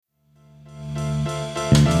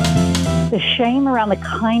the shame around the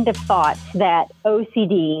kind of thoughts that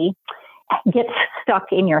OCD gets stuck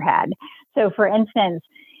in your head. So for instance,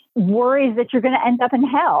 worries that you're going to end up in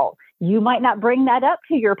hell. You might not bring that up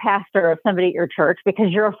to your pastor or somebody at your church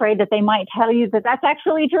because you're afraid that they might tell you that that's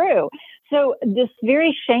actually true. So this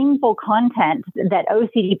very shameful content that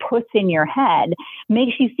OCD puts in your head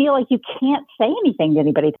makes you feel like you can't say anything to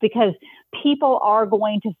anybody because people are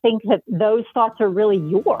going to think that those thoughts are really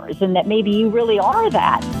yours and that maybe you really are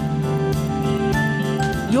that.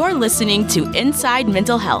 You're listening to Inside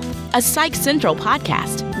Mental Health, a Psych Central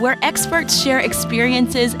podcast where experts share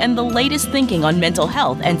experiences and the latest thinking on mental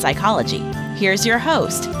health and psychology. Here's your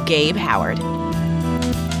host, Gabe Howard.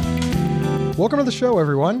 Welcome to the show,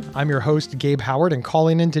 everyone. I'm your host, Gabe Howard, and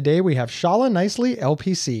calling in today we have Shala Nicely,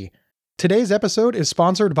 LPC. Today's episode is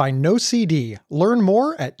sponsored by NoCD. Learn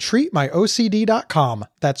more at treatmyocd.com.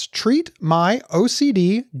 That's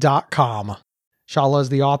treatmyocd.com. Shala is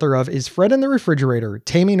the author of Is Fred in the Refrigerator?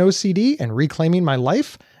 Taming OCD and Reclaiming My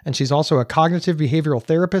Life, and she's also a cognitive behavioral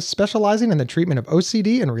therapist specializing in the treatment of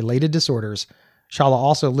OCD and related disorders. Shala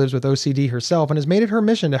also lives with OCD herself and has made it her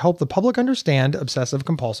mission to help the public understand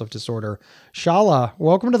obsessive-compulsive disorder. Shala,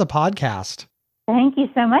 welcome to the podcast. Thank you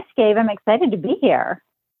so much, Gabe. I'm excited to be here.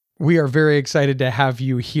 We are very excited to have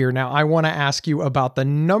you here. Now, I want to ask you about the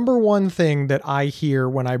number one thing that I hear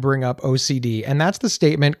when I bring up OCD, and that's the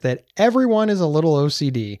statement that everyone is a little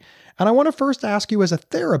OCD. And I want to first ask you as a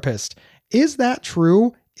therapist, is that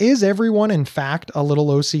true? Is everyone, in fact, a little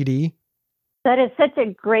OCD? That is such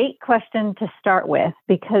a great question to start with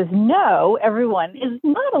because no, everyone is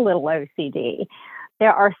not a little OCD.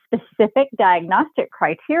 There are specific diagnostic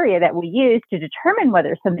criteria that we use to determine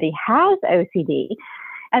whether somebody has OCD.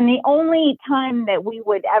 And the only time that we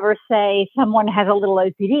would ever say someone has a little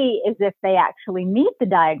OCD is if they actually meet the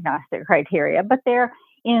diagnostic criteria, but they're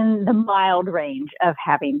in the mild range of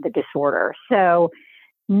having the disorder. So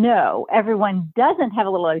no, everyone doesn't have a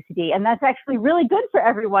little OCD. And that's actually really good for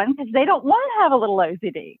everyone because they don't want to have a little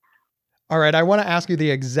OCD. All right, I want to ask you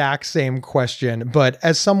the exact same question, but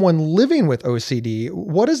as someone living with OCD,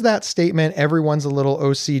 what does that statement, everyone's a little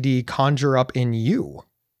OCD, conjure up in you?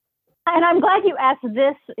 And I'm glad you asked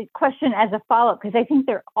this question as a follow-up because I think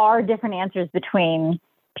there are different answers between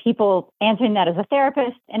people answering that as a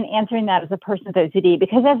therapist and answering that as a person with OCD.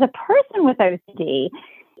 Because as a person with OCD,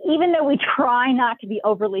 even though we try not to be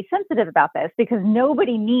overly sensitive about this because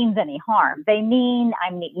nobody means any harm. They mean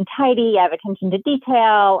I'm neat and tidy, I have attention to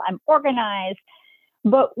detail, I'm organized.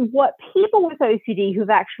 But what people with OCD who've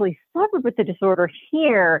actually suffered with the disorder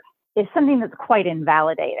hear is something that's quite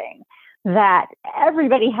invalidating. That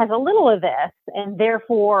everybody has a little of this, and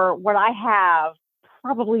therefore what I have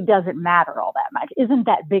probably doesn't matter all that much. Isn't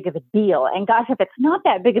that big of a deal? And gosh, if it's not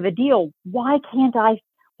that big of a deal, why can't I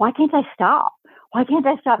stop? Why can't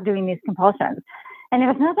I stop doing these compulsions? And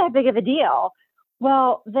if it's not that big of a deal,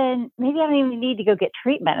 well, then maybe I don't even need to go get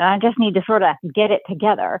treatment, and I just need to sort of get it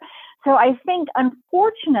together. So I think,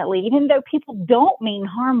 unfortunately, even though people don't mean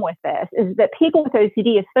harm with this, is that people with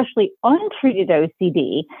OCD, especially untreated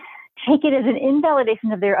OCD, take it as an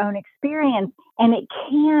invalidation of their own experience, and it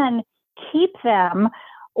can keep them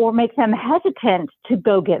or make them hesitant to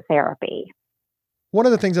go get therapy. One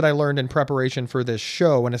of the things that I learned in preparation for this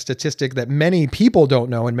show, and a statistic that many people don't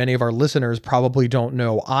know, and many of our listeners probably don't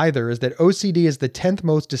know either, is that OCD is the 10th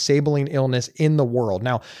most disabling illness in the world.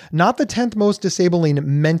 Now, not the 10th most disabling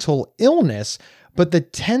mental illness, but the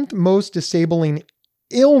 10th most disabling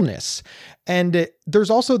illness. And there's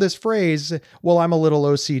also this phrase, well, I'm a little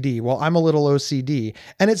OCD. Well, I'm a little OCD.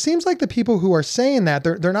 And it seems like the people who are saying that,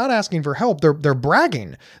 they're not asking for help. They're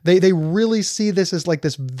bragging. They really see this as like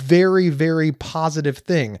this very, very positive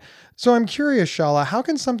thing. So I'm curious, Shala, how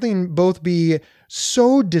can something both be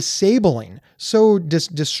so disabling, so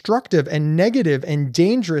destructive and negative and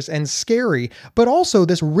dangerous and scary, but also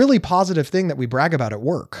this really positive thing that we brag about at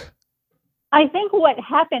work? I think what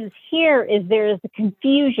happens here is there's a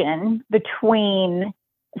confusion between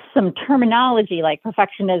some terminology like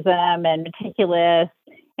perfectionism and meticulous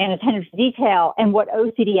and attention to detail and what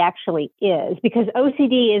OCD actually is, because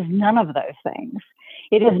OCD is none of those things.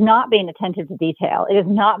 It is not being attentive to detail. It is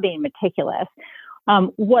not being meticulous.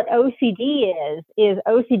 What OCD is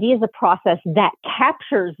OCD is a process that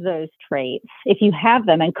captures those traits, if you have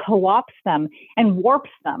them, and co-opts them and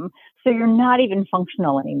warps them so you're not even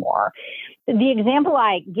functional anymore. The example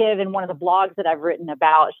I give in one of the blogs that I've written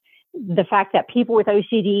about the fact that people with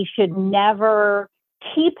OCD should never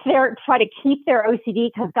try to keep their OCD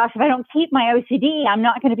because, gosh, if I don't keep my OCD, I'm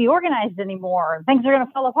not going to be organized anymore. Things are going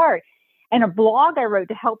to fall apart. And a blog I wrote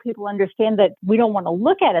to help people understand that we don't want to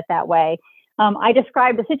look at it that way. I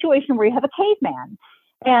described a situation where you have a caveman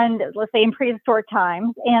and let's say in prehistoric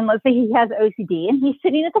times, and let's say he has OCD and he's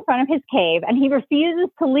sitting at the front of his cave and he refuses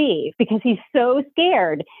to leave because he's so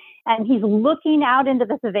scared. And he's looking out into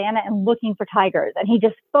the savannah and looking for tigers. And he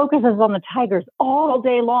just focuses on the tigers all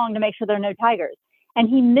day long to make sure there are no tigers. And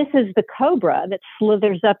he misses the cobra that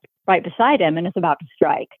slithers up right beside him and is about to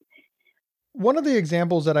strike. One of the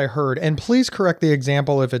examples that I heard, and please correct the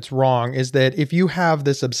example if it's wrong, is that if you have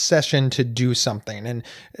this obsession to do something, and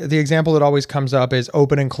the example that always comes up is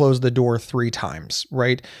open and close the door 3 times,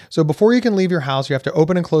 right? So before you can leave your house, you have to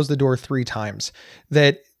open and close the door 3 times.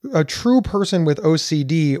 That a true person with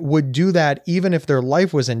OCD would do that even if their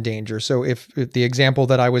life was in danger. So if the example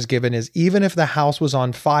that I was given is even if the house was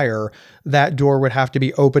on fire, that door would have to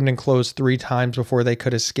be opened and closed 3 times before they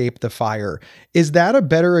could escape the fire. Is that a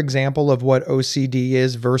better example of what OCD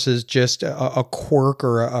is versus just a quirk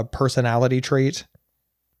or a personality trait?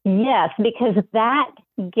 Yes, because that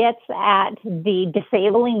gets at the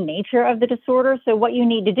disabling nature of the disorder. So what you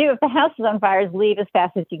need to do if the house is on fire is leave as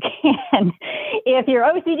fast as you can. If your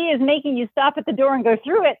OCD is making you stop at the door and go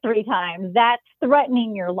through it 3 times, that's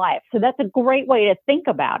threatening your life. So that's a great way to think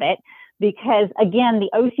about it because, again, the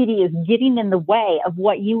OCD is getting in the way of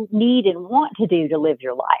what you need and want to do to live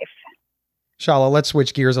your life. Shala, let's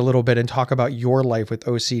switch gears a little bit and talk about your life with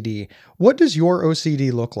OCD. What does your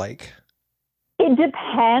OCD look like? It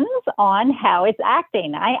depends on how it's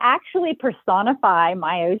acting. I actually personify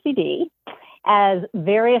my OCD as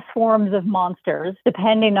various forms of monsters,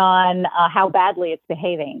 depending on how badly it's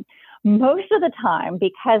behaving. Most of the time,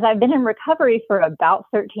 because I've been in recovery for about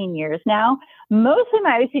 13 years now, mostly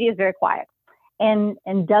my OCD is very quiet and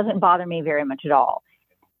doesn't bother me very much at all.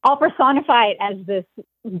 I'll personify it as this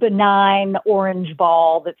benign orange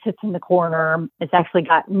ball that sits in the corner. It's actually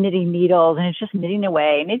got knitting needles and it's just knitting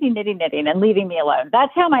away, knitting, and leaving me alone.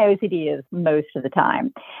 That's how my OCD is most of the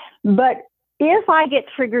time. But if I get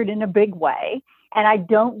triggered in a big way and I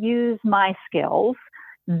don't use my skills,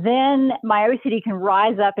 then my OCD can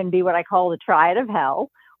rise up and be what I call the triad of hell,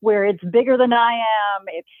 where it's bigger than I am,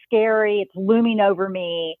 it's scary, it's looming over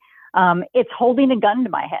me. It's holding a gun to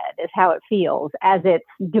my head is how it feels, as it's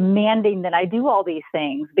demanding that I do all these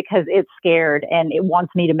things because it's scared and it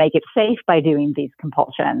wants me to make it safe by doing these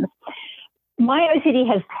compulsions. My OCD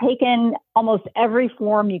has taken almost every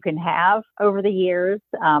form you can have over the years,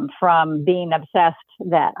 from being obsessed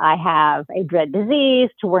that I have a dread disease,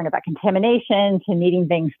 to worrying about contamination, to needing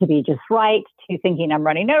things to be just right, to thinking I'm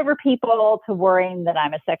running over people, to worrying that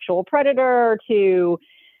I'm a sexual predator, to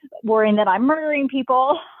worrying that I'm murdering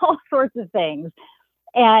people, all sorts of things.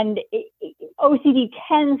 And OCD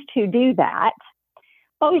tends to do that.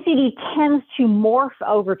 OCD tends to morph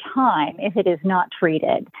over time if it is not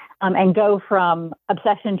treated, and go from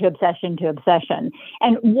obsession to obsession to obsession.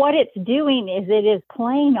 And what it's doing is it is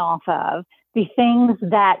playing off of the things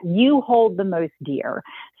that you hold the most dear.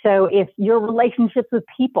 So if your relationships with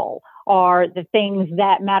people are the things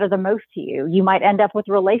that matter the most to you, you might end up with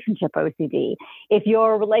relationship OCD. If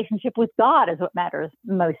your relationship with God is what matters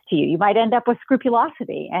most to you, you might end up with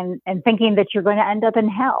scrupulosity and thinking that you're going to end up in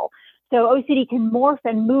hell. So OCD can morph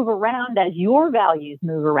and move around as your values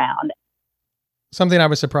move around. Something I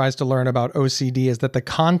was surprised to learn about OCD is that the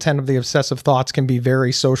content of the obsessive thoughts can be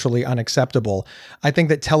very socially unacceptable. I think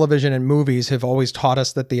that television and movies have always taught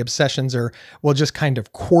us that the obsessions are, well, just kind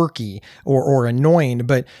of quirky or annoying,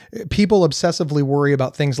 but people obsessively worry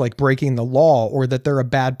about things like breaking the law, or that they're a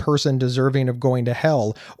bad person deserving of going to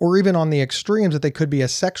hell, or even on the extremes that they could be a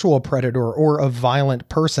sexual predator or a violent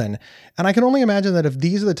person. And I can only imagine that if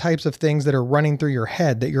these are the types of things that are running through your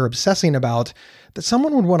head that you're obsessing about, that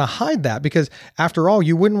someone would want to hide that, because after all,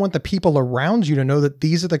 you wouldn't want the people around you to know that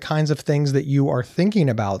these are the kinds of things that you are thinking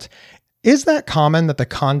about. Is that common, that the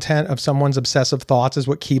content of someone's obsessive thoughts is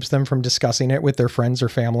what keeps them from discussing it with their friends or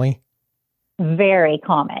family? Very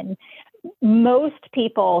common. Most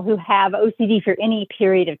people who have OCD for any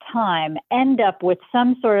period of time end up with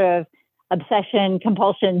some sort of obsession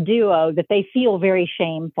compulsion duo that they feel very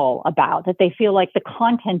shameful about, that they feel like the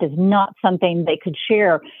content is not something they could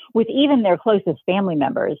share with even their closest family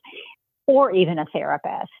members or even a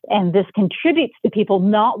therapist. And this contributes to people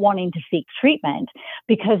not wanting to seek treatment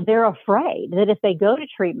because they're afraid that if they go to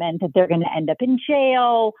treatment, that they're going to end up in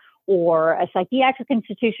jail or a psychiatric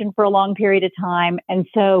institution for a long period of time. And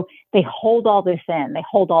so they hold all this in. They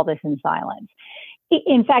hold all this in silence.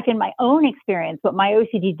 In fact, in my own experience, what my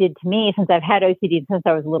OCD did to me, since I've had OCD since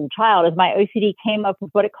I was a little child, is my OCD came up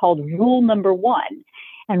with what it called rule number 1.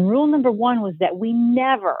 And rule number 1 was that we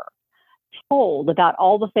never told about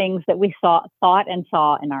all the things that we thought and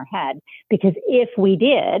saw in our head. Because if we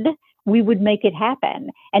did, we would make it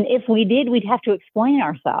happen. And if we did, we'd have to explain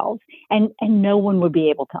ourselves and no one would be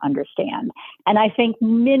able to understand. And I think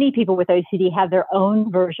many people with OCD have their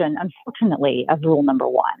own version, unfortunately, of rule number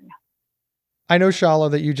one. I know, Shala,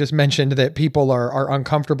 that you just mentioned that people are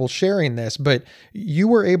uncomfortable sharing this, but you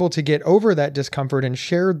were able to get over that discomfort and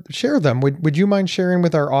share them. Would you mind sharing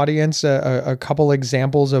with our audience a couple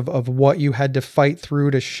examples of what you had to fight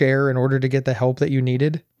through to share in order to get the help that you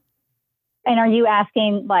needed? And are you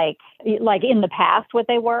asking like in the past what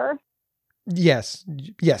they were? Yes.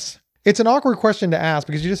 It's an awkward question to ask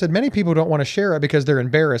because you just said many people don't want to share it because they're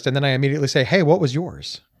embarrassed. And then I immediately say, hey, what was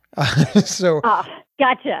yours?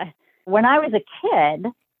 Gotcha. When I was a kid,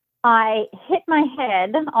 I hit my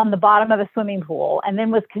head on the bottom of a swimming pool and then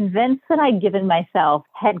was convinced that I'd given myself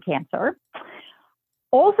head cancer.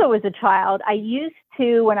 Also, as a child, I used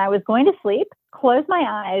to, when I was going to sleep, close my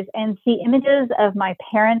eyes and see images of my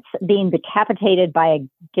parents being decapitated by a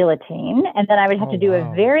guillotine. And then I would have to do a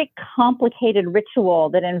very complicated ritual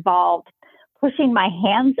that involved pushing my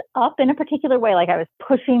hands up in a particular way, like I was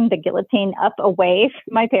pushing the guillotine up away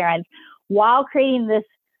from my parents while creating this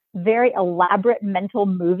very elaborate mental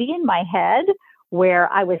movie in my head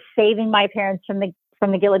where I was saving my parents from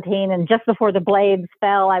the guillotine. And just before the blades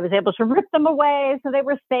fell, I was able to rip them away so they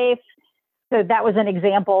were safe. So that was an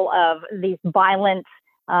example of these violent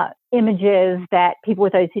images that people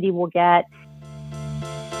with OCD will get.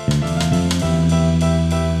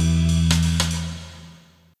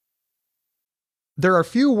 There are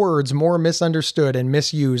few words more misunderstood and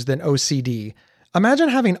misused than OCD. Imagine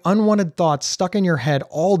having unwanted thoughts stuck in your head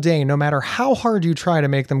all day, no matter how hard you try to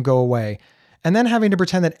make them go away, and then having to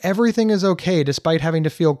pretend that everything is okay despite having to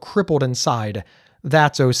feel crippled inside.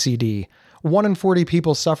 That's OCD. 1 in 40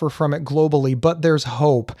 people suffer from it globally, but there's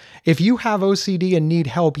hope. If you have OCD and need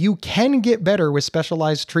help, you can get better with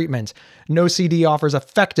specialized treatment. NoCD offers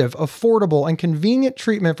effective, affordable, and convenient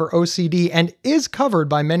treatment for OCD and is covered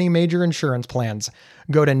by many major insurance plans.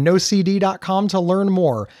 Go to nocd.com to learn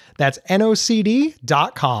more. That's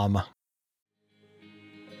nocd.com.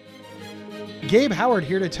 Gabe Howard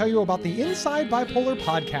here to tell you about the Inside Bipolar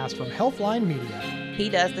podcast from Healthline Media. He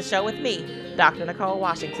does the show with me, Dr. Nicole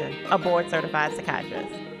Washington, a board-certified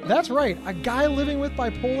psychiatrist. That's right. A guy living with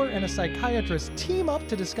bipolar and a psychiatrist team up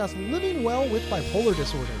to discuss living well with bipolar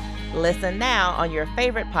disorder. Listen now on your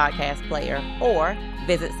favorite podcast player or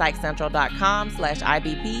visit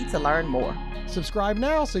psychcentral.com/IBP to learn more. Subscribe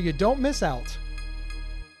now so you don't miss out.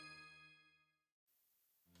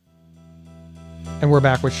 And we're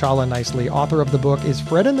back with Shala Nicely. Author of the book is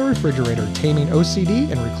Fred in the Refrigerator, Taming OCD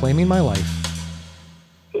and Reclaiming My Life.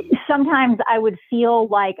 Sometimes I would feel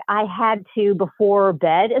like I had to, before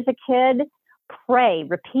bed as a kid, pray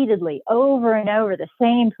repeatedly over and over the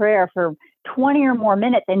same prayer for 20 or more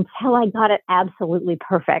minutes until I got it absolutely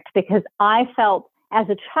perfect, because I felt as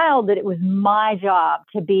a child that it was my job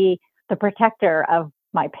to be the protector of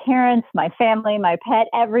my parents, my family, my pet,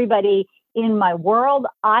 everybody in my world.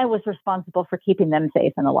 I was responsible for keeping them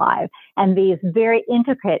safe and alive. And these very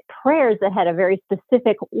intricate prayers that had a very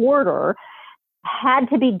specific order had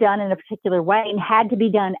to be done in a particular way and had to be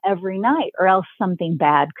done every night, or else something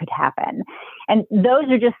bad could happen. And those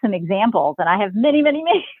are just some examples. And I have many, many,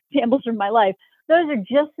 many examples from my life. Those are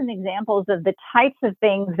just some examples of the types of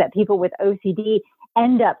things that people with OCD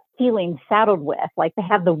end up feeling saddled with, like they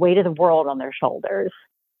have the weight of the world on their shoulders.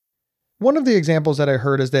 One of the examples that I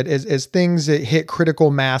heard is that as things that hit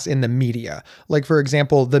critical mass in the media, like, for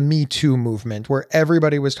example, the Me Too movement, where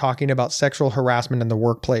everybody was talking about sexual harassment in the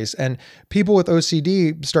workplace, and people with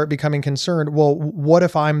OCD start becoming concerned, well, what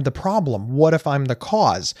if I'm the problem? What if I'm the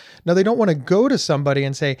cause? Now, they don't want to go to somebody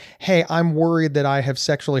and say, hey, I'm worried that I have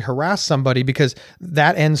sexually harassed somebody, because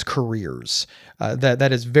that ends careers.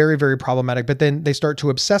 That is very, very problematic. But then they start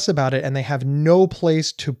to obsess about it and they have no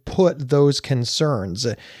place to put those concerns.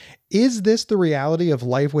 Is this the reality of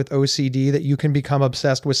life with OCD, that you can become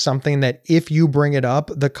obsessed with something that if you bring it up,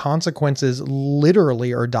 the consequences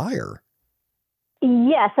literally are dire?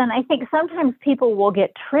 Yes. And I think sometimes people will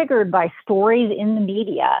get triggered by stories in the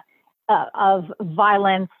media of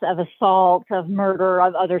violence, of assault, of murder,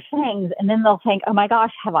 of other things. And then they'll think, oh my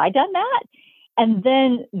gosh, have I done that? And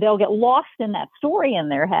then they'll get lost in that story in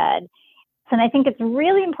their head. And I think it's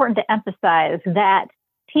really important to emphasize that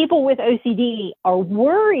people with OCD are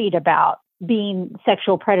worried about being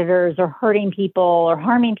sexual predators or hurting people or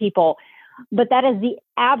harming people, but that is the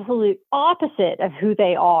absolute opposite of who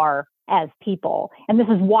they are as people. And this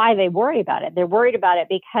is why they worry about it. They're worried about it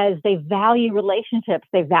because they value relationships.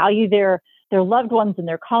 They value their loved ones and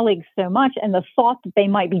their colleagues so much. And the thought that they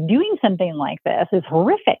might be doing something like this is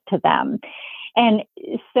horrific to them. And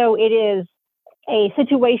so it is a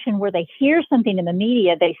situation where they hear something in the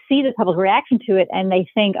media, they see the public reaction to it, and they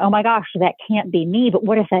think, oh my gosh, that can't be me, but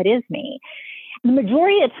what if that is me? The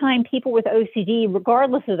majority of the time, people with OCD,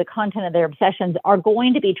 regardless of the content of their obsessions, are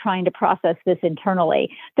going to be trying to process this internally.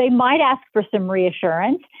 They might ask for some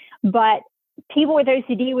reassurance, but people with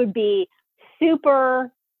OCD would be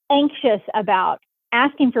super anxious about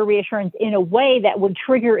asking for reassurance in a way that would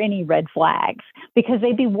trigger any red flags, because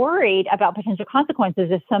they'd be worried about potential consequences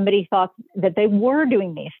if somebody thought that they were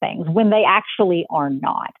doing these things when they actually are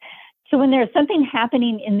not. So when there's something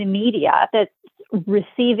happening in the media that's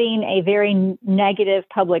receiving a very negative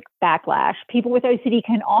public backlash, people with OCD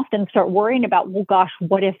can often start worrying about, well, gosh,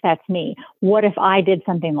 what if that's me? What if I did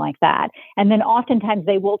something like that? And then oftentimes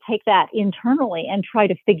they will take that internally and try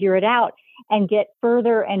to figure it out and get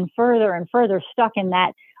further and further and further stuck in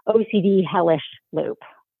that OCD hellish loop.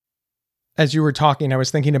 As you were talking, I was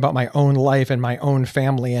thinking about my own life and my own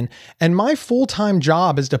family, and my full-time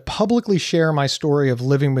job is to publicly share my story of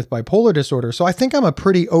living with bipolar disorder. So I think I'm a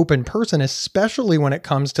pretty open person, especially when it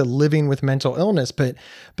comes to living with mental illness. But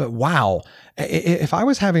wow, if I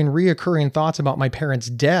was having reoccurring thoughts about my parents'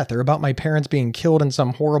 death or about my parents being killed in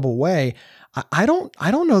some horrible way, I don't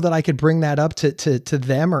know that I could bring that up to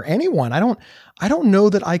them or anyone. I don't know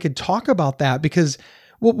that I could talk about that because,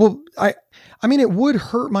 I mean, it would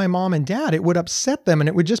hurt my mom and dad. It would upset them, and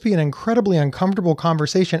it would just be an incredibly uncomfortable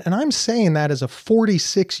conversation. And I'm saying that as a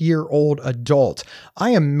 46-year-old adult.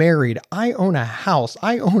 I am married. I own a house.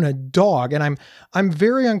 I own a dog, and I'm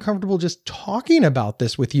very uncomfortable just talking about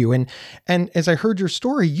this with you. And as I heard your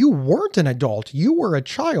story, you weren't an adult. You were a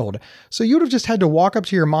child. So you'd have just had to walk up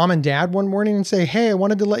to your mom and dad one morning and say, "Hey, I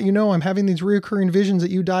wanted to let you know I'm having these reoccurring visions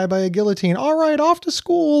that you die by a guillotine. All right, off to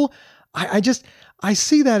school." I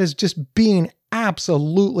see that as just being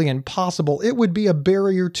absolutely impossible. It would be a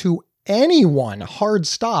barrier to anyone, hard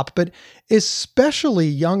stop, but especially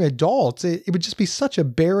young adults. It would just be such a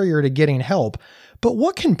barrier to getting help. But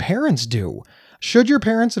what can parents do? Should your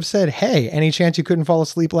parents have said, "Hey, any chance you couldn't fall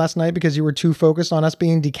asleep last night because you were too focused on us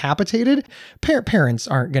being decapitated?" Parents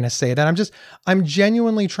aren't going to say that. I'm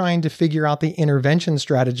genuinely trying to figure out the intervention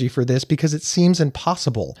strategy for this because it seems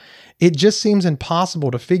impossible. It just seems impossible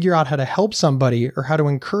to figure out how to help somebody or how to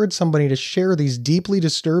encourage somebody to share these deeply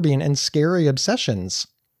disturbing and scary obsessions.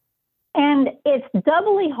 And it's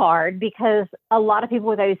doubly hard because a lot of people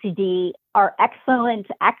with OCD are excellent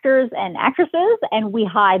actors and actresses, and we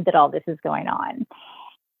hide that all this is going on.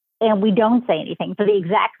 And we don't say anything for the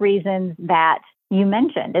exact reasons that you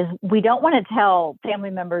mentioned, is we don't want to tell family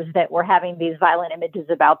members that we're having these violent images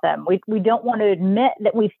about them. We don't want to admit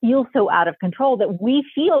that we feel so out of control, that we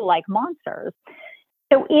feel like monsters.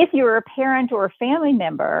 So if you're a parent or a family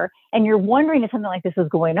member and you're wondering if something like this is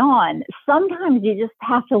going on, sometimes you just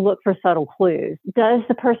have to look for subtle clues. Does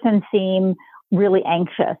the person seem really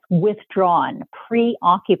anxious, withdrawn,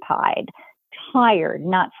 preoccupied, tired,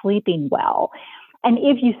 not sleeping well? And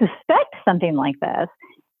if you suspect something like this,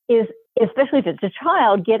 especially if it's a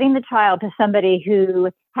child, getting the child to somebody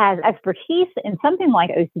who has expertise in something like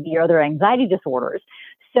OCD or other anxiety disorders,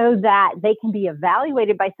 so that they can be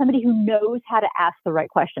evaluated by somebody who knows how to ask the right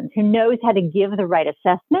questions, who knows how to give the right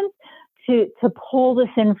assessments to pull this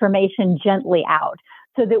information gently out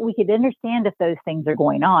so that we could understand if those things are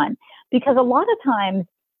going on. Because a lot of times,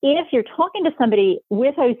 if you're talking to somebody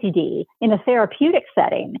with OCD in a therapeutic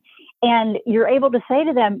setting, and you're able to say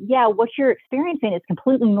to them, yeah, what you're experiencing is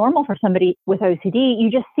completely normal for somebody with OCD, you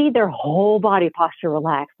just see their whole body posture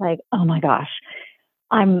relax, like, oh my gosh,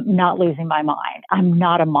 I'm not losing my mind. I'm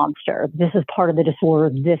not a monster. This is part of the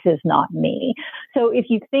disorder. This is not me. So if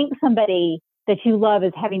you think somebody that you love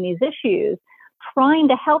is having these issues, trying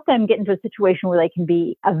to help them get into a situation where they can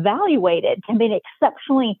be evaluated can be an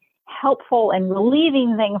exceptionally helpful and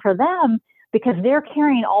relieving thing for them, because they're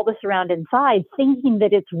carrying all this around inside, thinking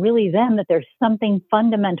that it's really them, that there's something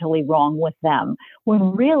fundamentally wrong with them,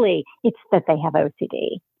 when really it's that they have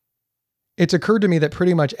OCD. It's occurred to me that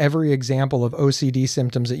pretty much every example of OCD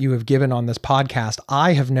symptoms that you have given on this podcast,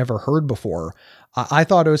 I have never heard before. I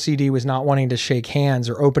thought OCD was not wanting to shake hands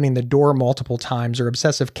or opening the door multiple times or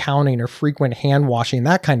obsessive counting or frequent hand washing,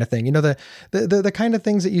 that kind of thing. You know, the kind of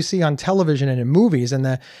things that you see on television and in movies. And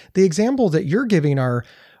the examples that you're giving are,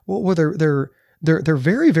 well, they're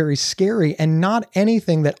very, very scary and not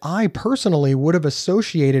anything that I personally would have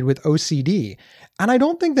associated with OCD. And I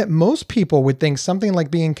don't think that most people would think something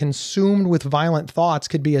like being consumed with violent thoughts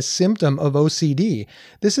could be a symptom of OCD.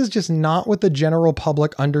 This is just not what the general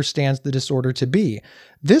public understands the disorder to be.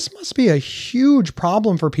 This must be a huge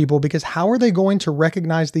problem for people, because how are they going to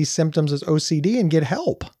recognize these symptoms as OCD and get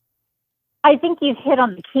help? I think you've hit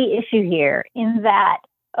on the key issue here, in that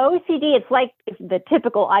OCD, it's like the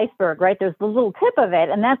typical iceberg, right? There's the little tip of it,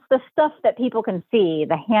 and that's the stuff that people can see,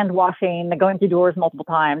 the hand washing, the going through doors multiple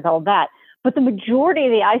times, all of that. But the majority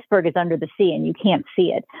of the iceberg is under the sea and you can't see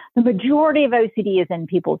it. The majority of OCD is in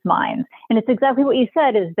people's minds. And it's exactly what you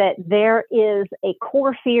said, is that there is a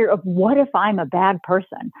core fear of, what if I'm a bad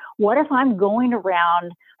person? What if I'm going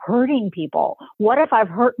around hurting people? What if I've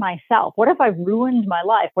hurt myself? What if I've ruined my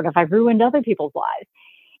life? What if I've ruined other people's lives?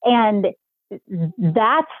 And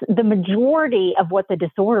that's the majority of what the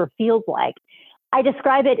disorder feels like. I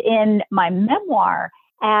describe it in my memoir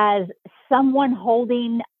as someone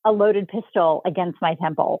holding a loaded pistol against my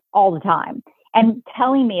temple all the time and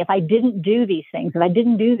telling me if I didn't do these things, if I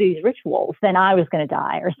didn't do these rituals, then I was going to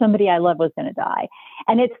die or somebody I love was going to die.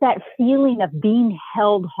 And it's that feeling of being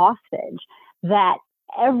held hostage, that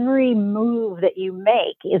every move that you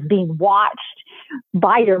make is being watched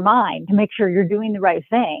by your mind to make sure you're doing the right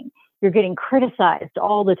thing. You're getting criticized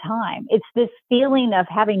all the time. It's this feeling of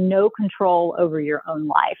having no control over your own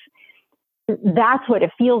life. That's what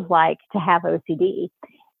it feels like to have OCD.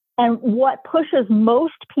 And what pushes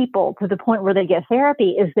most people to the point where they get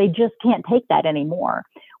therapy is they just can't take that anymore,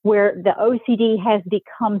 where the OCD has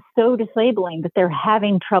become so disabling that they're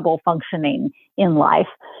having trouble functioning in life.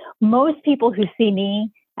 Most people who see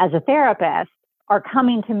me as a therapist are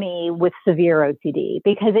coming to me with severe OCD,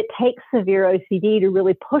 because it takes severe OCD to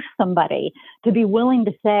really push somebody to be willing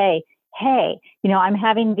to say, hey, I'm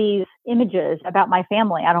having these images about my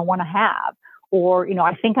family I don't want to have, or,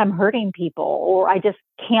 I think I'm hurting people, or I just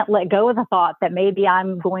can't let go of the thought that maybe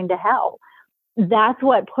I'm going to hell. That's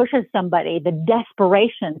what pushes somebody, the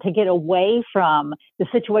desperation to get away from the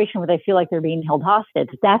situation where they feel like they're being held hostage.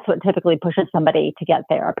 That's what typically pushes somebody to get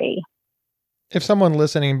therapy. If someone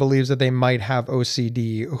listening believes that they might have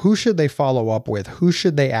OCD, who should they follow up with? Who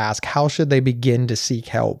should they ask? How should they begin to seek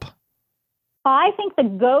help? I think the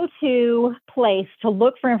go-to place to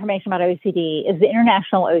look for information about OCD is the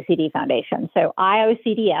International OCD Foundation, so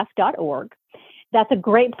iocdf.org. That's a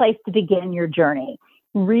great place to begin your journey,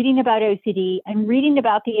 reading about OCD and reading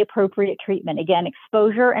about the appropriate treatment. Again,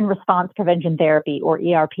 exposure and response prevention therapy, or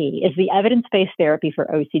ERP, is the evidence-based therapy for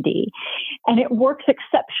OCD. And it works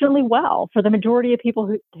exceptionally well for the majority of people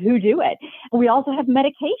who do it. We also have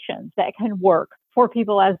medications that can work for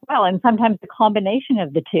people as well. And sometimes the combination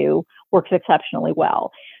of the two works exceptionally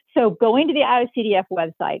well. So going to the IOCDF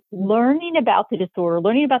website, learning about the disorder,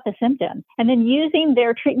 learning about the symptoms, and then using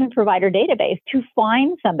their treatment provider database to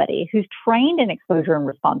find somebody who's trained in exposure and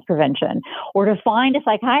response prevention, or to find a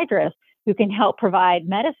psychiatrist who can help provide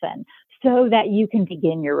medicine so that you can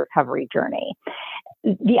begin your recovery journey.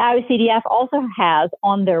 The IOCDF also has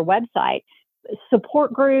on their website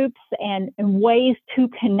support groups and ways to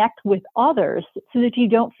connect with others so that you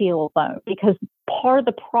don't feel alone, because part of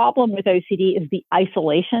the problem with OCD is the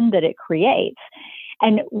isolation that it creates.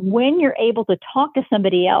 And when you're able to talk to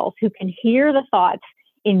somebody else who can hear the thoughts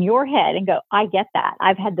in your head and go, I get that,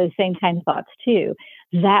 I've had those same kinds of thoughts too,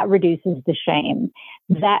 that reduces the shame.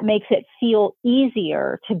 That makes it feel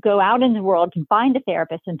easier to go out in the world, to find a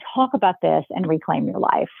therapist and talk about this and reclaim your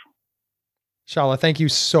life. Shala, thank you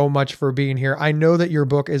so much for being here. I know that your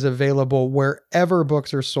book is available wherever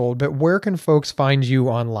books are sold, but where can folks find you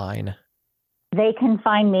online? They can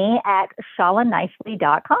find me at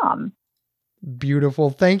shalanicely.com.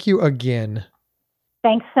 Beautiful. Thank you again.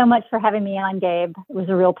 Thanks so much for having me on, Gabe. It was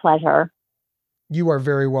a real pleasure. You are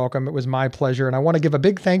very welcome. It was my pleasure. And I want to give a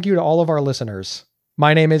big thank you to all of our listeners.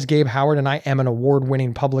 My name is Gabe Howard, and I am an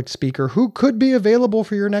award-winning public speaker who could be available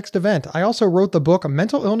for your next event. I also wrote the book,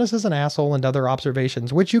 Mental Illness is an Asshole and Other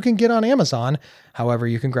Observations, which you can get on Amazon. However,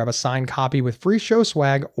 you can grab a signed copy with free show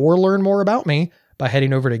swag or learn more about me by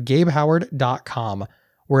heading over to gabehoward.com.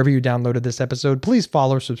 Wherever you downloaded this episode, please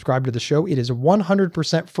follow or subscribe to the show. It is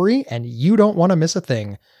 100% free, and you don't want to miss a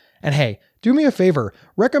thing. And hey, do me a favor,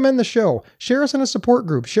 recommend the show, share us in a support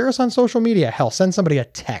group, share us on social media, hell, send somebody a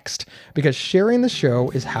text, because sharing the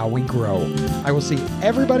show is how we grow. I will see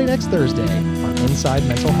everybody next Thursday on Inside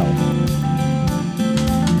Mental Health.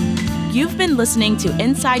 You've been listening to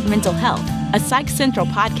Inside Mental Health, a Psych Central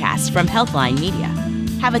podcast from Healthline Media.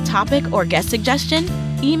 Have a topic or guest suggestion?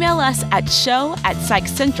 Email us at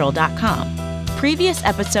show@psychcentral.com. Previous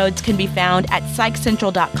episodes can be found at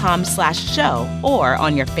psychcentral.com/show or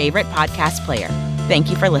on your favorite podcast player. Thank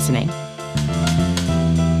you for listening.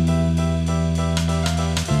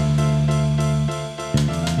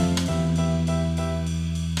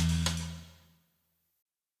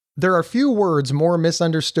 There are few words more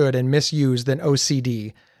misunderstood and misused than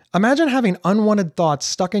OCD. Imagine having unwanted thoughts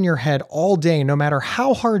stuck in your head all day, no matter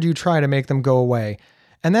how hard you try to make them go away.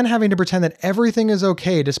 and then having to pretend that everything is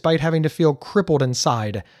okay despite having to feel crippled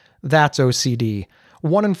inside. That's OCD.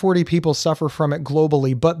 1 in 40 people suffer from it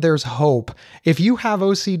globally, but there's hope. If you have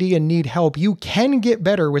OCD and need help, you can get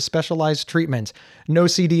better with specialized treatment.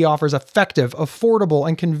 NoCD offers effective, affordable,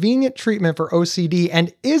 and convenient treatment for OCD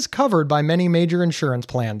and is covered by many major insurance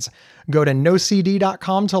plans. Go to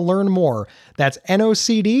nocd.com to learn more. That's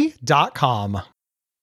nocd.com.